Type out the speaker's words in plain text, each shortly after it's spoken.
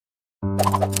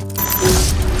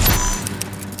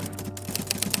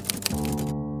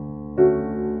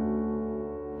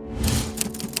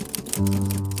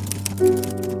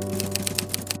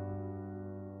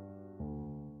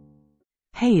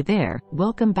Hey there,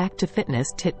 welcome back to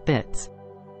Fitness TitBitz.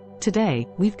 Today,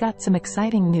 we've got some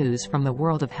exciting news from the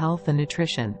world of health and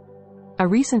nutrition. A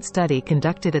recent study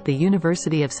conducted at the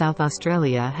University of South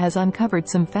Australia has uncovered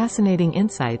some fascinating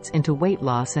insights into weight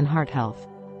loss and heart health.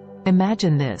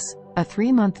 Imagine this, a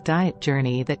 3-month diet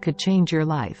journey that could change your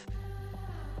life.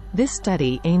 This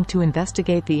study aimed to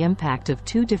investigate the impact of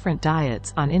 2 different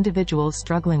diets on individuals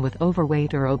struggling with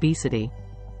overweight or obesity.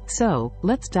 So,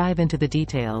 let's dive into the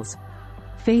details.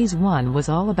 Phase 1 was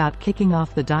all about kicking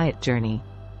off the diet journey.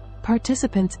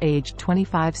 Participants aged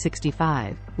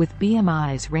 25-65, with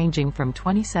BMIs ranging from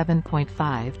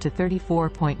 27.5 to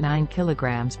 34.9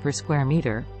 kilograms per square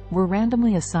meter, were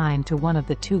randomly assigned to one of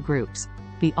the 2 groups,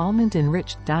 the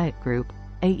Almond-Enriched diet group,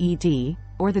 AED,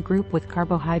 or the group with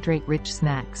carbohydrate-rich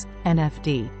snacks,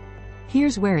 NFD.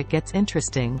 Here's where it gets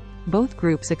interesting. Both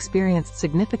groups experienced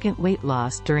significant weight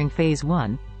loss during Phase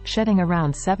 1, shedding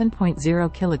around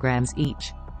 7.0 kilograms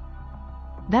each.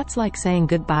 That's like saying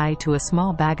goodbye to a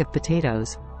small bag of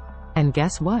potatoes. And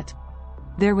guess what?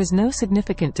 There was no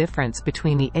significant difference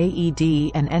between the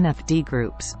AED and NFD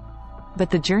groups. But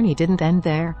the journey didn't end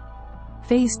there.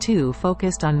 Phase 2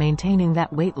 focused on maintaining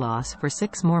that weight loss for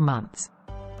 6 more months.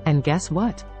 And guess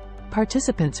what?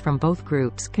 Participants from both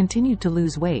groups continued to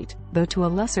lose weight, though to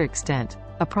a lesser extent,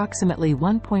 approximately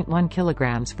 1.1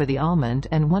 kilograms for the almond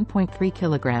and 1.3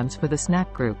 kilograms for the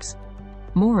snack groups.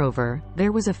 Moreover,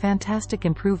 there was a fantastic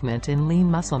improvement in lean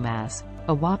muscle mass,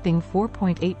 a whopping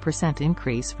 4.8%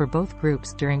 increase for both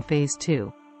groups during Phase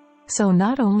 2. So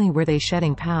not only were they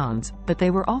shedding pounds, but they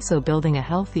were also building a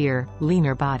healthier,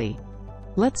 leaner body.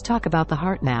 Let's talk about the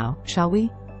heart now, shall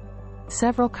we?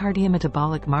 Several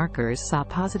cardiometabolic markers saw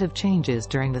positive changes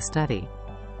during the study.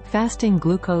 Fasting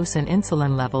glucose and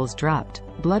insulin levels dropped,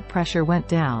 blood pressure went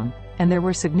down, and there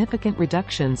were significant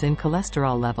reductions in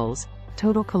cholesterol levels,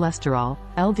 total cholesterol,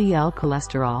 LDL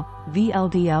cholesterol,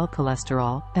 VLDL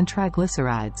cholesterol, and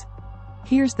triglycerides.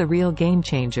 Here's the real game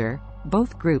changer.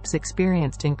 Both groups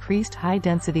experienced increased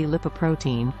high-density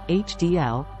lipoprotein,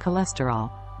 HDL,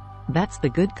 cholesterol. That's the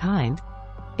good kind.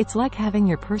 It's like having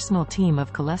your personal team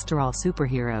of cholesterol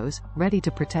superheroes, ready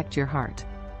to protect your heart.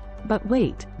 But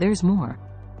wait, there's more.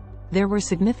 There were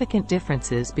significant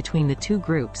differences between the 2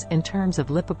 groups in terms of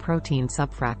lipoprotein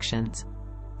subfractions.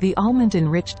 The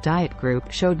almond-enriched diet group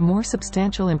showed more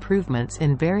substantial improvements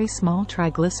in very small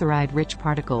triglyceride-rich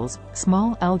particles,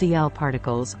 small LDL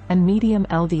particles, and medium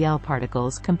LDL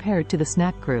particles compared to the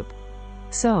snack group.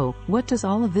 So, what does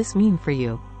all of this mean for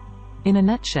you? In a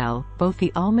nutshell, both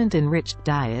the almond-enriched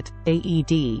diet,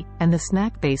 AED, and the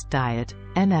snack-based diet,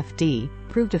 NFD,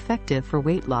 proved effective for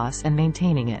weight loss and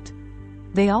maintaining it.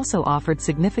 They also offered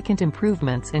significant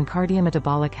improvements in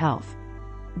cardiometabolic health.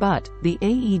 But, the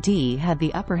AED had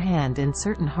the upper hand in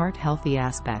certain heart-healthy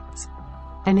aspects.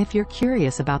 And if you're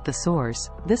curious about the source,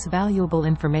 this valuable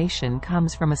information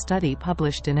comes from a study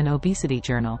published in an obesity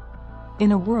journal.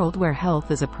 In a world where health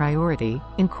is a priority,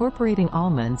 incorporating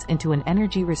almonds into an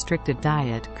energy-restricted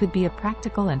diet could be a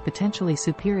practical and potentially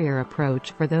superior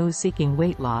approach for those seeking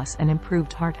weight loss and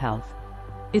improved heart health.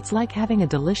 It's like having a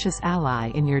delicious ally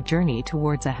in your journey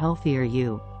towards a healthier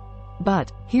you.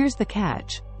 But, here's the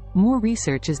catch. More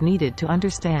research is needed to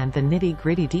understand the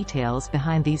nitty-gritty details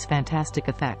behind these fantastic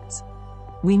effects.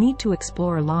 We need to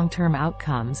explore long-term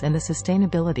outcomes and the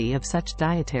sustainability of such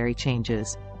dietary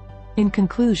changes. In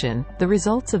conclusion, the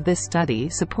results of this study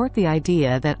support the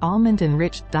idea that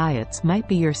almond-enriched diets might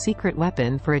be your secret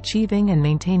weapon for achieving and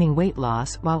maintaining weight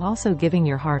loss while also giving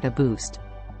your heart a boost.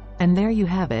 And there you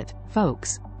have it,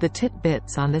 folks, the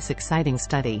tidbits on this exciting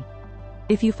study.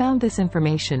 If you found this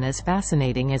information as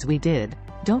fascinating as we did,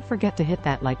 don't forget to hit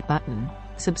that like button,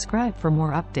 subscribe for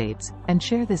more updates, and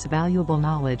share this valuable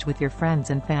knowledge with your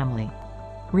friends and family.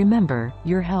 Remember,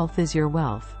 your health is your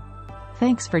wealth.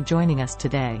 Thanks for joining us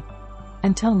today.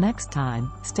 Until next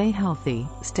time, stay healthy,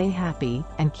 stay happy,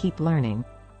 and keep learning.